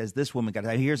attacked, as this woman got.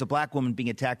 Here's a black woman being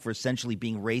attacked for essentially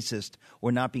being racist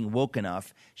or not being woke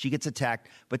enough. She gets attacked,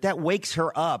 but that wakes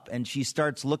her up, and she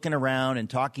starts looking around and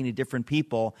talking to different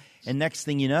people. And next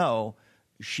thing you know,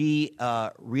 she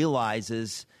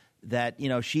realizes that,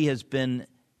 she has been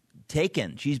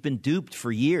taken. She's been duped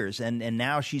for years, and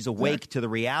now she's awake to the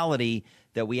reality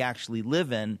that we actually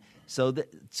live in. So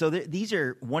these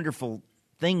are wonderful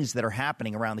things that are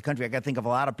happening around the country. I got to think of a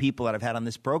lot of people that I've had on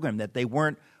this program that they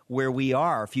weren't where we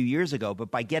are a few years ago,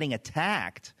 but by getting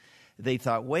attacked, they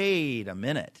thought, wait a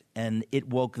minute, and it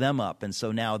woke them up, and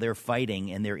so now they're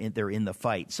fighting, and they're in the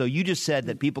fight. So you just said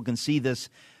that people can see this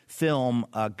film,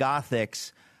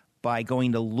 Gothix, by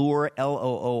going to LOOR.TV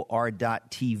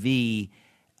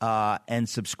and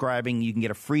subscribing. You can get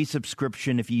a free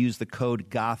subscription if you use the code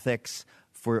Gothix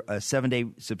for a 7-day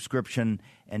subscription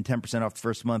and 10% off the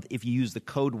first month if you use the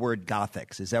code word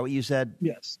Gothics. Is that what you said?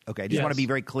 Yes. Okay. I just want to be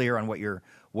very clear on what you're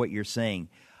saying.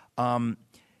 And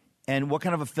what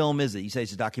kind of a film is it? You say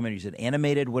it's a documentary. You said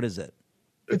animated. What is it?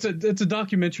 It's a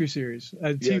documentary series,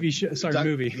 a TV show. Sorry,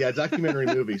 movie. Yeah, documentary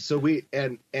movie. So my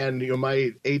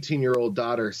 18-year-old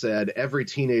daughter said every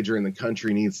teenager in the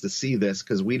country needs to see this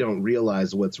because we don't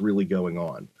realize what's really going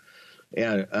on.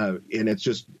 And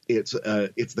it's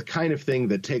the kind of thing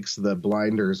that takes the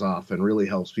blinders off and really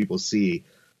helps people see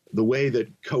the way that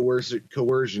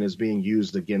coercion is being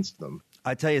used against them.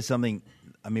 I tell you something.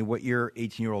 I mean, what your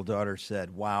 18-year-old daughter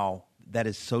said. Wow, that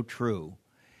is so true.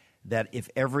 That if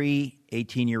every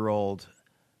 18-year-old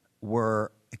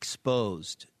were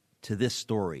exposed to this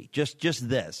story, just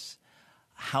this,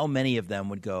 how many of them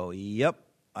would go, "Yep,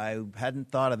 I hadn't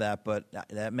thought of that, but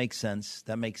that makes sense.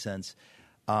 That makes sense."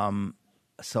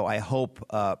 So I hope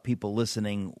people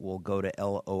listening will go to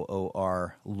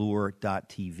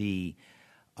lure.tv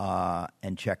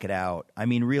and check it out. I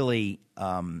mean, really,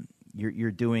 you're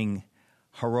doing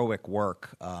heroic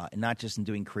work, not just in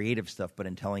doing creative stuff, but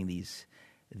in telling these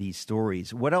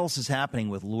stories. What else is happening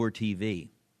with Lure TV?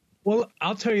 Well,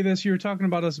 I'll tell you this. You were talking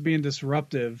about us being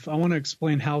disruptive. I want to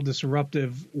explain how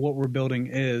disruptive what we're building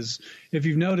is. If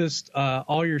you've noticed,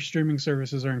 all your streaming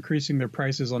services are increasing their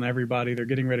prices on everybody. They're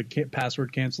getting rid of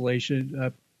password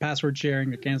cancellation, password sharing,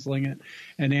 they're canceling it.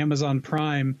 And Amazon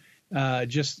Prime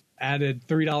just added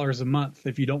 $3 a month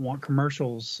if you don't want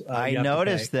commercials. I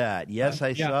noticed that. Yes,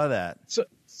 I saw that.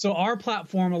 So our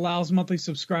platform allows monthly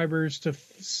subscribers to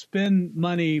spend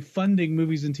money funding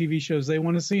movies and TV shows they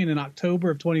want to see. And in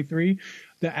October of 23,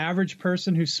 the average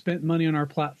person who spent money on our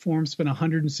platform spent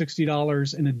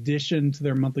 $160 in addition to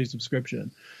their monthly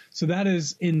subscription. So that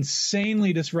is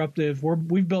insanely disruptive.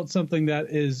 We've built something that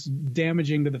is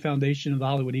damaging to the foundation of the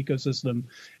Hollywood ecosystem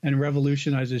and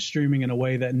revolutionizes streaming in a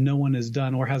way that no one has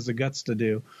done or has the guts to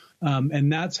do.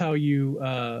 And that's how you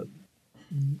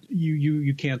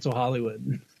cancel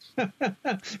Hollywood.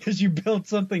 Because you build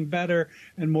something better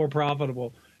and more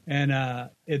profitable. And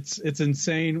it's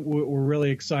insane. We're really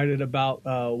excited about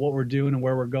what we're doing and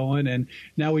where we're going. And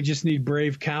now we just need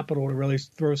brave capital to really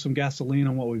throw some gasoline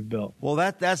on what we've built. Well,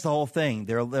 that's the whole thing.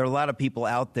 There are a lot of people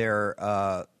out there,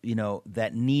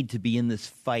 that need to be in this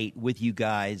fight with you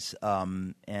guys.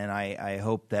 And I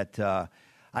hope that there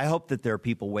are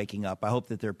people waking up. I hope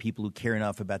that there are people who care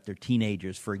enough about their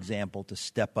teenagers, for example, to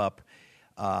step up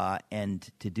and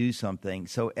to do something.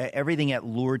 So everything at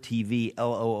Lure TV,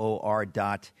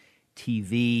 LOOR.TV,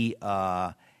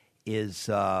 is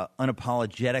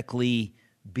unapologetically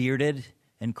bearded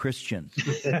and Christian.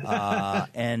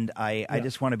 And I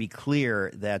just want to be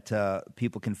clear that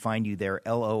people can find you there,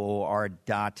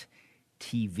 LOOR.TV.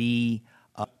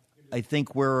 I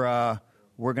think we're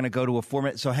going to go to a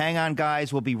 4-minute. So hang on,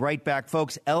 guys. We'll be right back,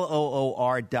 folks.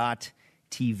 LOOR.TV.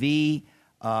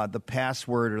 The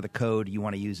password or the code you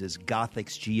want to use is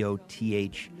Gothics,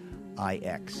 Gothix.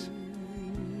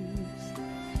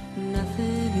 Nothing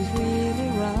is really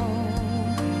wrong.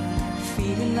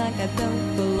 Feeling like I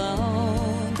don't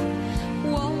belong.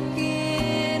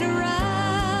 Walking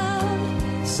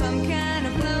around some kind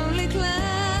of lonely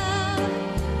cloud.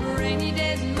 Rainy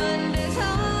days and Mondays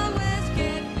always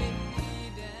get me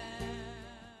down.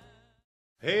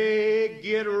 Hey,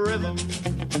 get rhythm.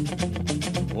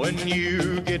 When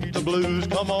you get the blues,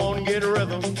 come on, get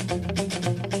rhythm.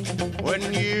 When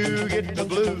you get the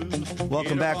blues.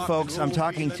 Welcome back, folks. I'm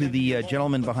talking to the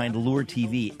gentleman behind Lure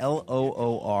TV,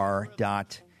 LOOR.TV,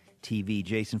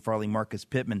 Jason Farley, Marcus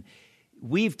Pittman.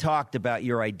 We've talked about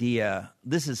your idea.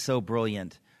 This is so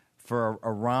brilliant for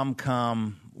a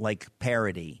rom-com like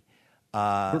parody.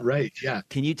 Right. Yeah.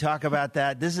 Can you talk about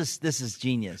that? This is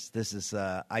genius. This is.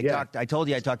 I told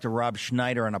you I talked to Rob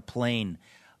Schneider on a plane.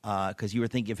 Because you were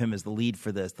thinking of him as the lead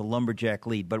for this, the lumberjack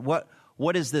lead. But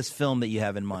what is this film that you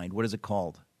have in mind? What is it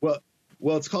called?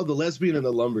 Well, it's called The Lesbian and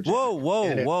the Lumberjack.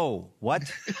 Whoa!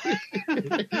 What?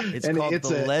 It's called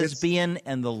The Lesbian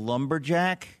and the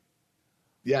Lumberjack.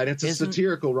 Yeah, and it's a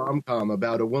satirical rom-com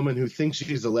about a woman who thinks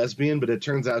she's a lesbian, but it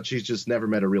turns out she's just never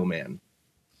met a real man.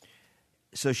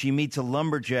 So she meets a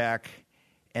lumberjack,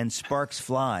 and sparks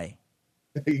fly.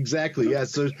 Exactly, yeah.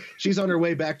 So she's on her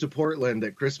way back to Portland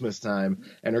at Christmas time,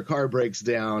 and her car breaks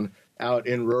down out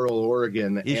in rural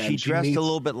Oregon. Is she dressed a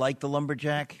little bit like the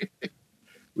lumberjack?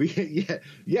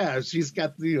 Yeah. She's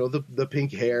got the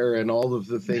pink hair and all of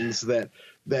the things that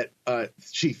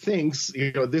she thinks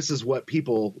this is what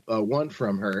people want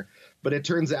from her. But it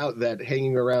turns out that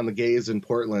hanging around the gays in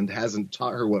Portland hasn't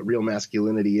taught her what real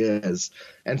masculinity is,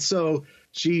 and so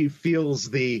she feels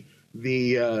the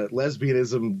the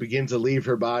lesbianism begin to leave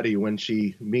her body when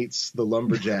she meets the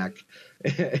lumberjack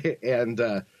and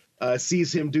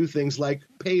sees him do things like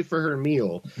pay for her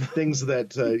meal, things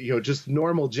that just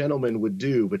normal gentlemen would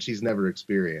do, but she's never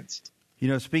experienced.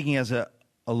 Speaking as a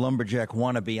lumberjack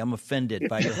wannabe, I'm offended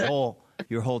by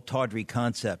your whole tawdry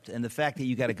concept and the fact that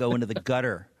you got to go into the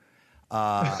gutter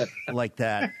like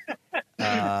that.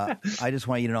 I just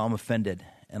want you to know I'm offended,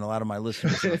 and a lot of my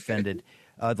listeners are offended.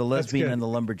 The lesbian and the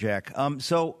lumberjack.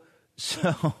 So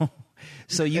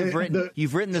you've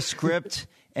written the script,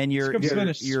 and you're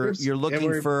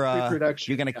looking for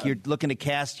you're looking to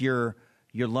cast your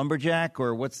lumberjack,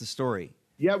 or what's the story?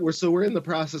 Yeah, we're in the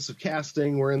process of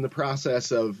casting. We're in the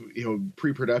process of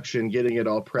pre-production, getting it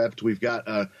all prepped. We've got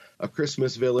a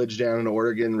Christmas village down in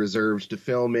Oregon reserved to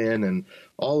film in, and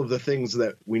all of the things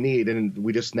that we need. And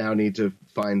we just now need to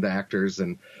find the actors.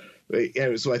 And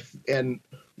so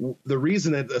the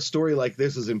reason that a story like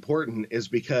this is important is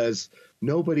because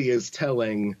nobody is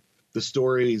telling the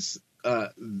stories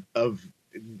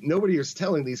nobody is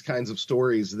telling these kinds of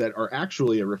stories that are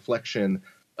actually a reflection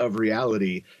of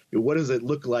reality. What does it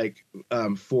look like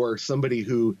for somebody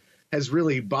who has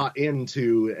really bought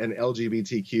into an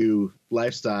LGBTQ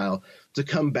lifestyle to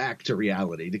come back to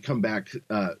reality, to come back?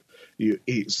 She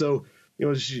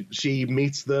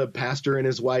meets the pastor and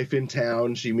his wife in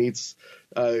town. She meets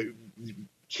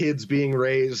kids being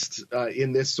raised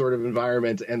in this sort of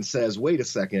environment and says, wait a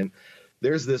second,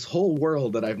 there's this whole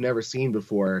world that I've never seen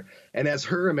before. And as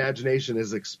her imagination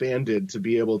is expanded to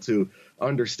be able to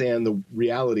understand the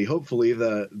reality, hopefully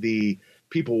the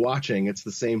people watching, it's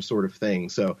the same sort of thing.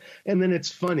 So, and then it's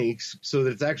funny so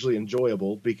that it's actually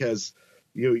enjoyable, because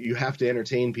you have to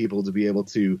entertain people to be able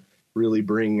to really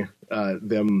bring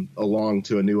them along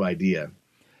to a new idea.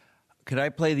 Could I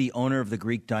play the owner of the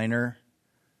Greek diner?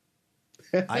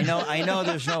 I know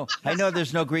there's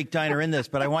no Greek diner in this,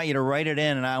 but I want you to write it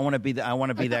in, and I want to be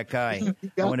that guy.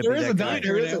 There is a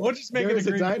diner in it. We'll just make it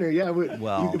a diner. Yeah.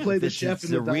 Well, you can play the chef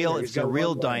in the diner. It's a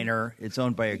real diner. It's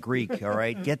owned by a Greek. All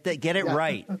right, get it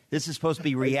right. This is supposed to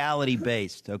be reality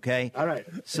based. Okay. All right.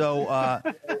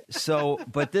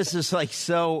 But this is like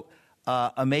so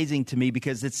amazing to me,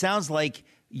 because it sounds like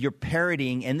you're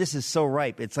parodying, and this is so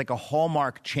ripe. It's like a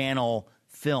Hallmark Channel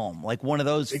film, like one of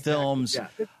those films. Yeah.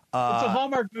 It's a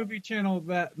Hallmark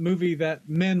movie that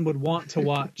men would want to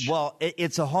watch. Well,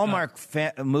 it's a Hallmark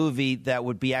movie that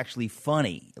would be actually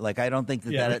funny. Like, I don't think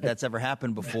that's ever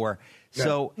happened before.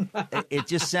 So it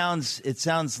just sounds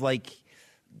like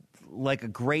a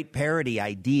great parody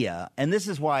idea. And this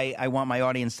is why I want my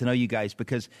audience to know you guys,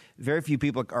 because very few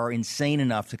people are insane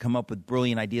enough to come up with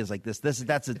brilliant ideas like this.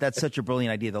 That's such a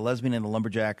brilliant idea. The lesbian and the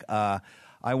lumberjack. I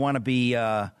want to be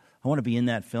in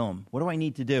that film. What do I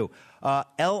need to do?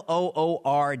 LOOR.TV,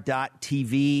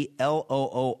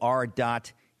 LOOR.TV.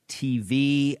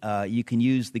 You can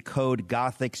use the code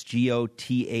GOTHIX,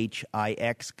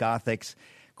 GOTHIX, GOTHIX.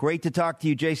 Great to talk to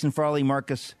you, Jason Farley,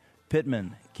 Marcus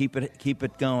Pittman. Keep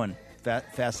it going.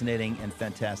 Fascinating and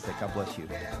fantastic. God bless you.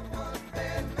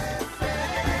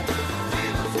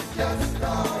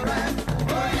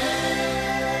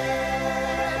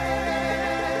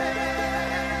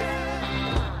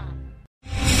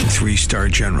 Three-star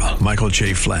General Michael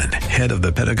J. Flynn, head of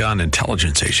the Pentagon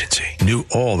Intelligence Agency, knew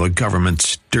all the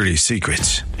government's dirty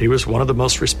secrets. He was one of the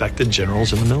most respected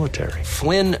generals in the military.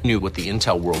 Flynn knew what the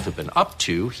intel world had been up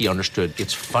to. He understood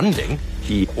its funding.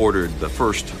 He ordered the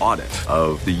first audit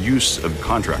of the use of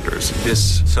contractors.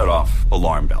 This set off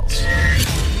alarm bells.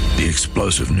 The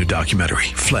explosive new documentary,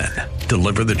 Flynn,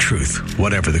 Deliver the Truth,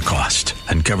 Whatever the Cost,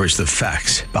 uncovers the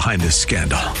facts behind this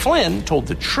scandal. Flynn told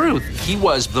the truth. He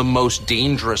was the most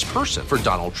dangerous person for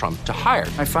Donald Trump to hire.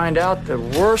 I find out the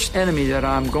worst enemy that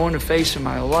I'm going to face in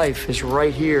my life is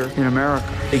right here in America.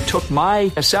 They took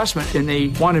my assessment and they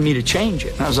wanted me to change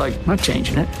it. And I was like, I'm not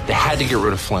changing it. They had to get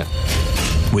rid of Flynn.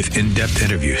 With in-depth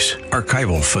interviews,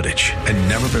 archival footage, and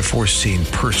never-before-seen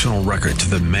personal records of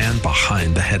the man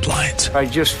behind the headlines. I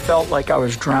just felt like I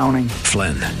was drowning.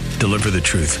 Flynn, Deliver the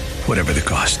Truth, Whatever the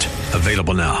Cost.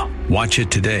 Available now. Watch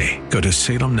it today. Go to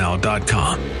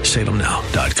salemnow.com.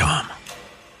 salemnow.com.